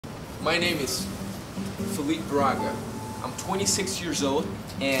My name is Felipe Braga. I'm 26 years old,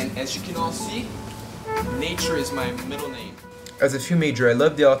 and as you can all see, nature is my middle name. As a film major, I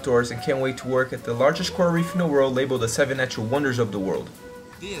love the outdoors and can't wait to work at the largest coral reef in the world, labeled the 7 Natural Wonders of the World.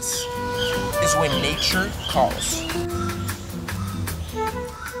 This is when nature calls.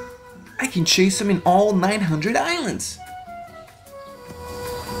 I can chase them in all 900 islands.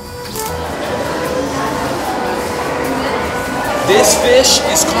 This fish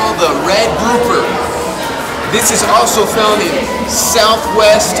is called the red grouper. This is also found in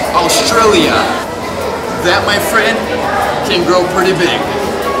Southwest Australia. That, my friend, can grow pretty big.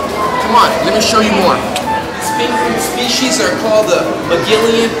 Come on, let me show you more. These penguin species are called the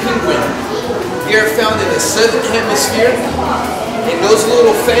Magellan penguin. They are found in the southern hemisphere, and those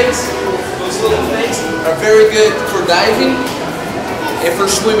little fangs are very good for diving and for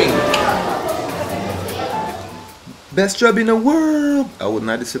swimming. Best job in the world! I will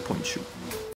not disappoint you.